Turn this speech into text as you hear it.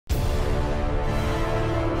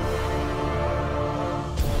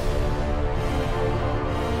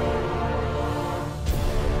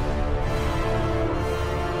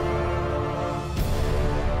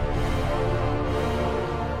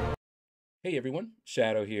Hey everyone,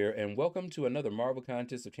 Shadow here, and welcome to another Marvel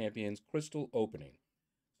Contest of Champions crystal opening.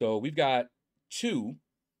 So we've got two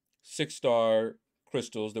 6-star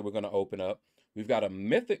crystals that we're going to open up. We've got a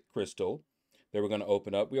mythic crystal that we're going to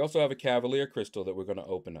open up. We also have a cavalier crystal that we're going to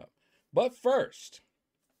open up. But first,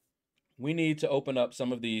 we need to open up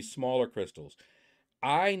some of these smaller crystals.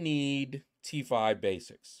 I need T5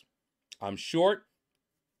 basics. I'm short,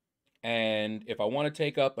 and if I want to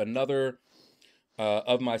take up another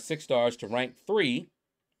of my 6-stars to rank 3,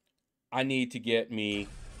 I need to get me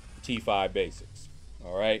T5 basics.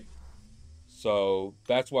 All right. So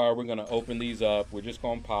that's why we're going to open these up. We're just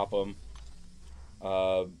going to pop them.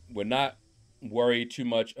 We're not worried too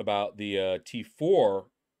much about the T4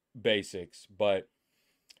 basics, but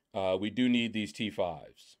we do need these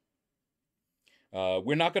T5s.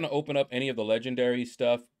 We're not going to open up any of the legendary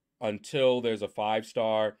stuff until there's a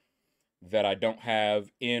 5-star that I don't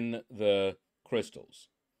have in the crystals.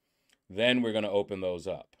 Then we're going to open those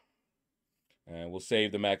up. And we'll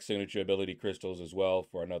save the max signature ability crystals as well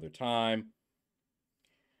for another time.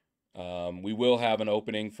 We will have an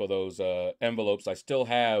opening for those envelopes. I still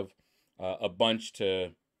have a bunch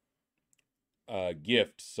to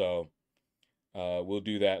gift, so we'll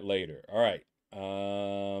do that later. All right.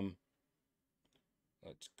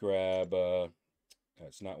 Let's grab...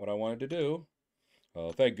 that's not what I wanted to do.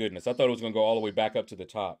 Oh, thank goodness. I thought it was going to go all the way back up to the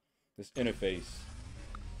top. This interface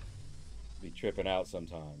be tripping out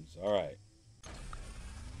sometimes. All right.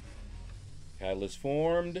 Catalyst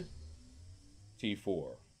formed.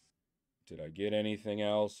 T4. Did I get anything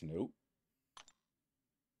else? Nope.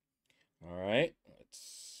 All right.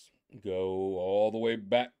 Let's go all the way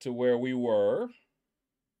back to where we were.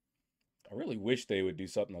 I really wish they would do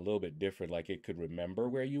something a little bit different, like it could remember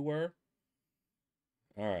where you were.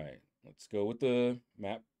 All right. Let's go with the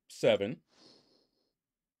map 7.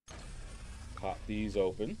 Pop these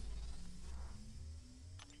open.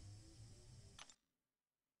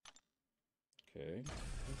 Okay.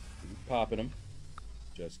 Just keep popping them.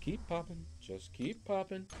 Just keep popping. Just keep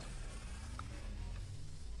popping.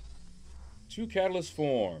 2 catalysts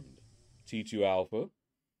formed. T2 alpha.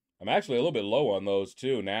 I'm actually a little bit low on those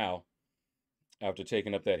too now, after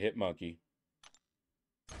taking up that hit monkey.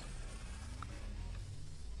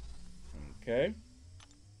 Okay.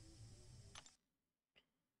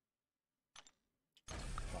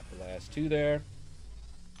 Pop the last 2 there.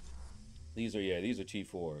 These are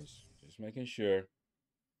T4s. Just making sure.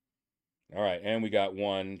 All right, and we got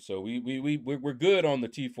 1. So we're good on the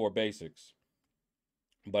T4 basics.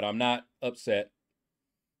 But I'm not upset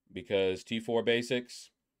because T4 basics,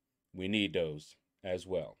 we need those as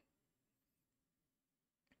well.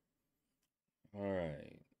 All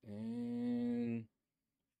right. And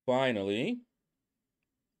finally,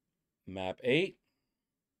 map 8.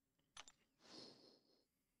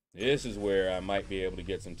 This is where I might be able to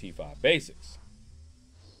get some T5 basics.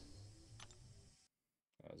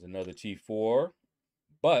 There's another T4,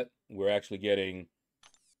 but we're actually getting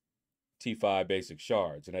T5 basic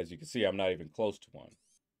shards. And as you can see, I'm not even close to one.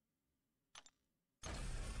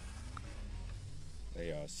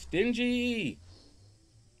 They are stingy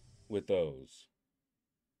with those.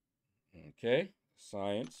 Okay,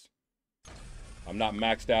 science. I'm not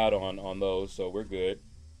maxed out on those, so we're good.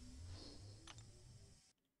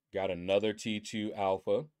 Got another T2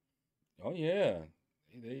 alpha. Oh yeah,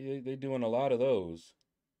 they doing a lot of those.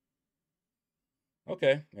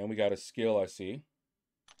 Okay, and we got a skill, I see.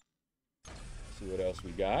 See what else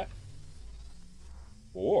we got.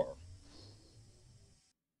 4.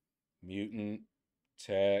 Mutant,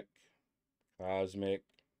 tech, cosmic.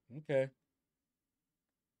 Okay.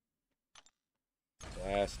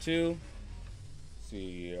 Last 2. Let's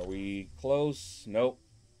see, are we close? Nope.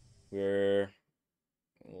 We're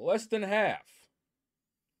less than half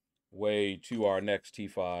way to our next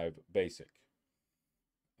T5 basic.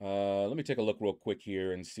 Let me take a look real quick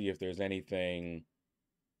here and see if there's anything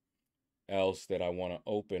else that I want to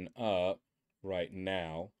open up right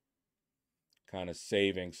now. Kind of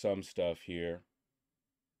saving some stuff here.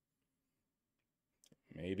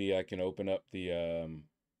 Maybe I can open up the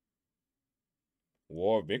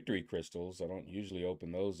War Victory crystals. I don't usually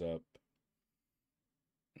open those up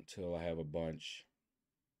until I have a bunch.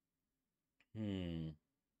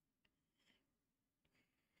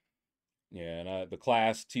 Yeah, and the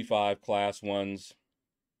class T5 class ones,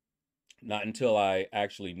 not until I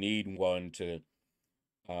actually need one to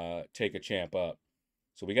take a champ up.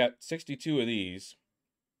 So we got 62 of these.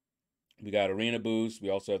 We got Arena Boost. We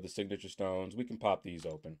also have the Signature Stones. We can pop these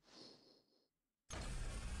open.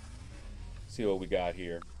 See what we got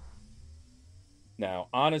here. Now,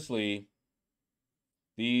 honestly,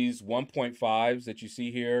 these 1.5s that you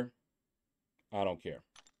see here, I don't care.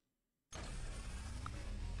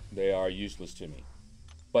 They are useless to me.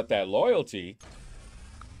 But that loyalty,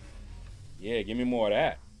 yeah, give me more of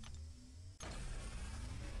that.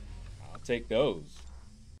 I'll take those.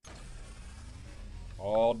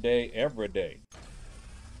 All day, every day.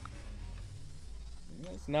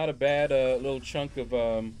 It's not a bad little chunk of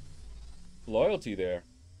loyalty there.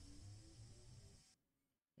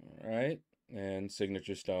 All right. And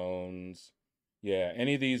signature stones. Yeah,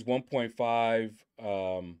 any of these 1.5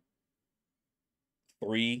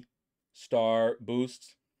 3-star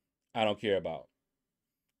boosts, I don't care about.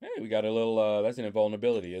 Hey, we got a little, that's an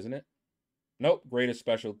invulnerability, isn't it? Nope, greatest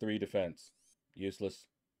special 3 defense. Useless.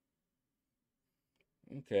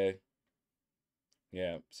 Okay.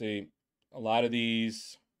 Yeah, see, a lot of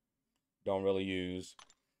these don't really use.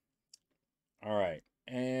 All right,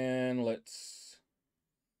 and let's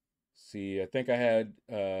see. I think I had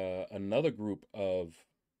another group of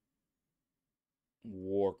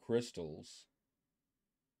war crystals.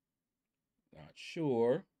 Not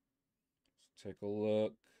sure. Let's take a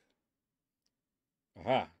look.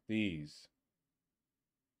 Aha, these.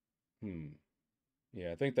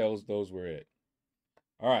 Yeah, I think those were it.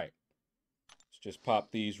 All right. Let's just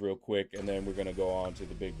pop these real quick, and then we're gonna go on to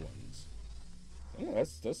the big ones. Oh,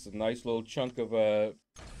 that's a nice little chunk of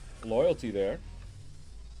loyalty there.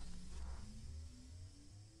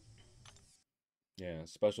 Yeah,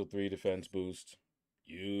 special 3 defense boost.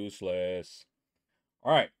 Useless.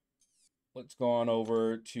 All right. Let's go on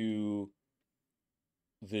over to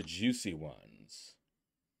the juicy ones.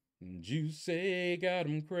 Juicy got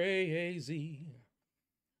them crazy.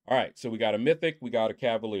 All right, so we got a mythic, we got a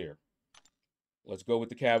cavalier. Let's go with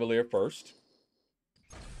the cavalier first.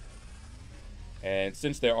 And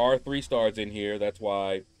since there are 3 stars in here, that's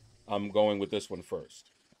why I'm going with this one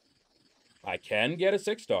first. I can get a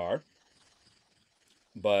 6-star,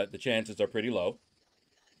 but the chances are pretty low.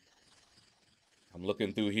 I'm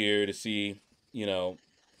looking through here to see, you know,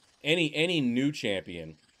 any new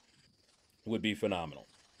champion would be phenomenal.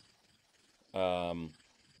 I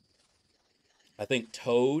think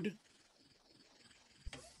Toad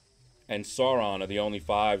and Sauron are the only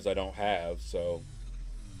 5s I don't have, so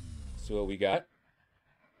see what we got.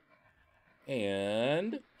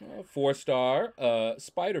 And 4-star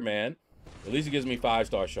Spider-Man. At least it gives me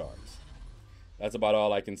 5-star shards. That's about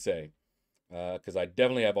all I can say. Because I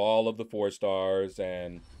definitely have all of the 4 stars,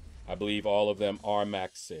 and I believe all of them are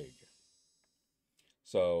max sig.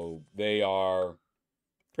 So they are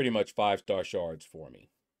pretty much 5-star shards for me.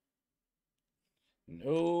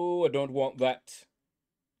 No, I don't want that.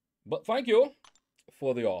 But thank you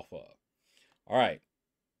for the offer. All right.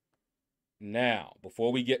 Now,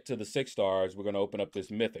 before we get to the 6 stars, we're going to open up this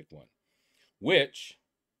mythic one, which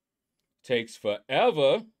takes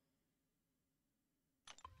forever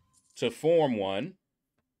to form one.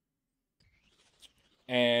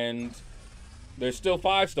 And there's still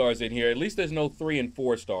 5 stars in here. At least there's no 3 and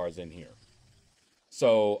 4 stars in here.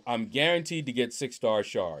 So I'm guaranteed to get 6-star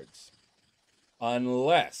shards.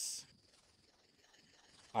 Unless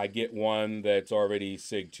I get one that's already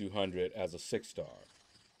SIG 200 as a 6-star.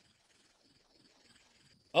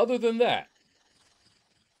 Other than that,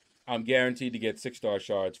 I'm guaranteed to get 6-star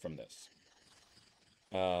shards from this.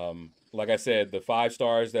 Like I said, the 5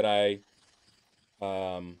 stars that I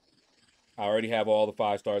already have all the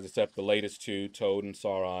 5 stars except the latest 2, Toad and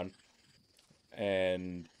Sauron.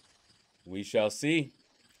 And we shall see.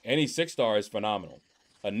 Any 6-star is phenomenal.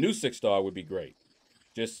 A new 6-star would be great.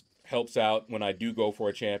 Just helps out when I do go for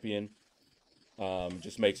a champion.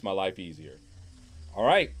 Just makes my life easier. All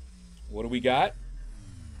right. What do we got?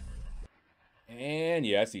 And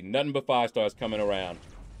yeah, I see nothing but 5 stars coming around.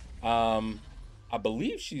 I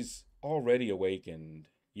believe she's already awakened.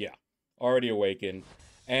 Yeah, already awakened.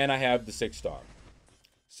 And I have the 6-star.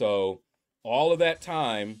 So all of that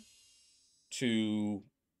time to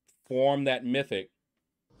form that mythic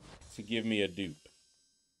to give me a dupe.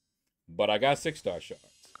 But I got 6-star shards.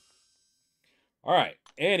 All right,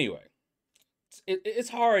 anyway. It's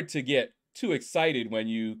hard to get too excited when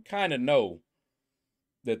you kind of know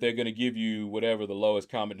that they're going to give you whatever the lowest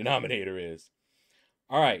common denominator is.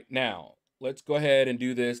 All right, now, let's go ahead and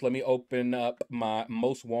do this. Let me open up my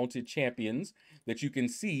most wanted champions that you can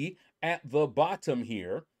see at the bottom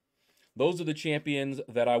here. Those are the champions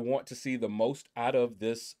that I want to see the most out of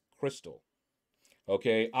this crystal.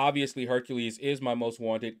 Okay, obviously Hercules is my most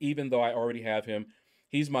wanted, even though I already have him.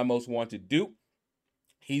 He's my most wanted dupe.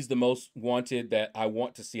 He's the most wanted that I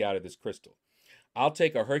want to see out of this crystal. I'll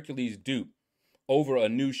take a Hercules dupe over a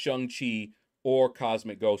new Shang-Chi or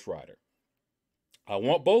Cosmic Ghost Rider. I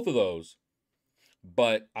want both of those,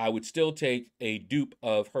 but I would still take a dupe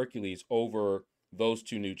of Hercules over those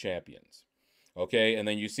 2 new champions. Okay, and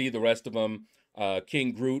then you see the rest of them.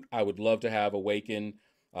 King Groot, I would love to have awakened.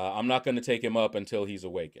 I'm not going to take him up until he's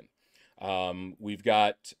awakened. We've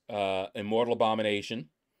got Immortal Abomination,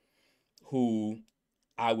 who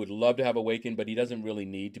I would love to have awakened, but he doesn't really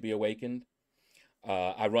need to be awakened.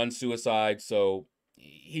 I run Suicide, so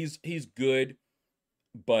he's good,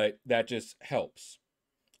 but that just helps.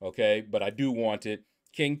 Okay, but I do want it.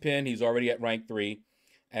 Kingpin, he's already at rank 3.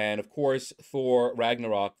 And of course, Thor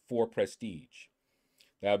Ragnarok for prestige.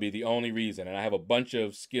 That would be the only reason. And I have a bunch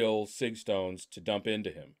of skill Sig Stones to dump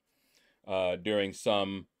into him during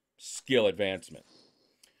some skill advancement.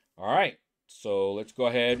 All right, so let's go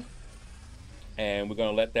ahead and we're going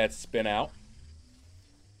to let that spin out.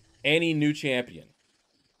 Any new champion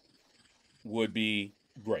would be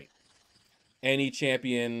great. Any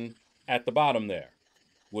champion at the bottom there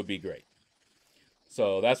would be great.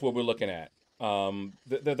 So that's what we're looking at.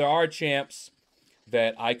 There are champs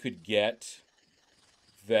that I could get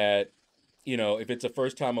that, you know, if it's a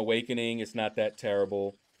first-time awakening, it's not that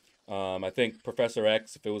terrible. I think Professor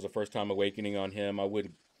X, if it was a first-time awakening on him, I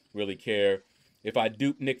wouldn't really care. If I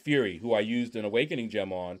dupe Nick Fury, who I used an awakening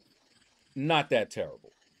gem on, not that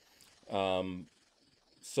terrible.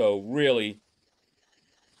 So really,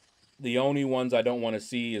 the only ones I don't want to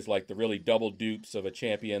see is like the really double dupes of a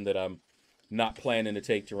champion that I'm not planning to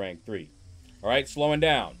take to rank 3. All right, slowing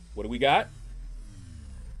down. What do we got?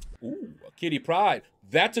 Ooh, a Kitty Pryde.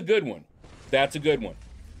 That's a good one. That's a good one.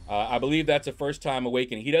 I believe that's a first-time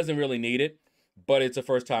awakening. He doesn't really need it, but it's a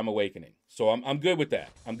first-time awakening. So I'm good with that.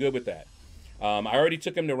 I'm good with that. I already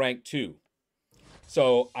took him to rank 2.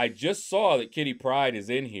 So I just saw that Kitty Pryde is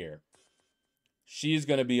in here. She's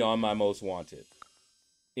going to be on my most wanted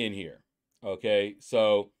in here. Okay,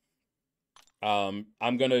 so I'm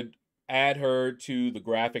going to add her to the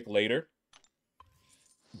graphic later.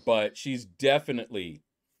 But she's definitely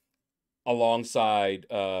alongside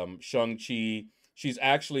Shang-Chi. She's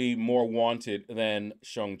actually more wanted than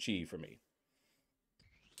Shang-Chi for me.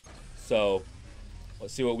 So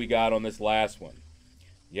let's see what we got on this last one.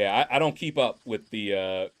 Yeah, I don't keep up with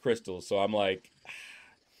the crystals, so I'm like,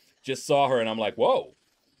 just saw her and I'm like, whoa,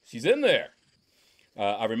 she's in there.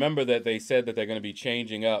 I remember that they said that they're going to be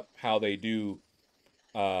changing up how they do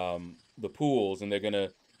the pools, and they're going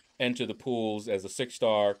to enter the pools as a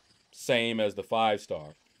 6-star, same as the 5-star.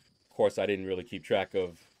 Of course, I didn't really keep track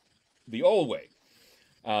of the old way.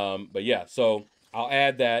 But yeah, so I'll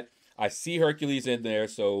add that. I see Hercules in there,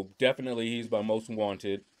 so definitely he's my most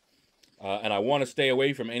wanted. And I want to stay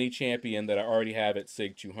away from any champion that I already have at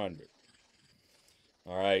Sig 200.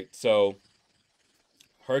 All right, so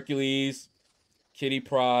Hercules, Kitty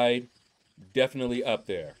Pryde, definitely up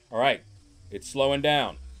there. All right, it's slowing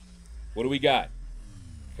down. What do we got?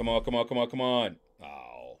 Come on, come on, come on, come on.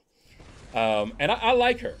 Oh. And I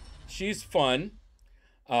like her. She's fun.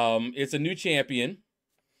 It's a new champion,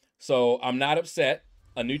 so I'm not upset.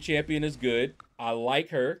 A new champion is good. I like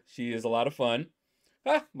her. She is a lot of fun.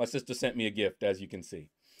 Ah, my sister sent me a gift, as you can see.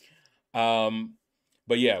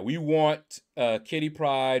 But yeah, we want Kitty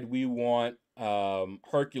Pryde. We want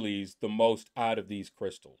Hercules the most out of these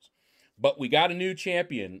crystals. But we got a new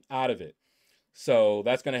champion out of it. So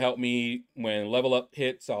that's going to help me when level up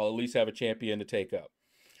hits. I'll at least have a champion to take up.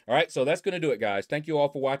 All right, so that's going to do it, guys. Thank you all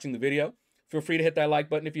for watching the video. Feel free to hit that like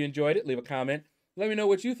button if you enjoyed it. Leave a comment. Let me know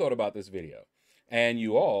what you thought about this video. And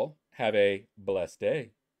you all have a blessed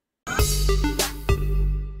day.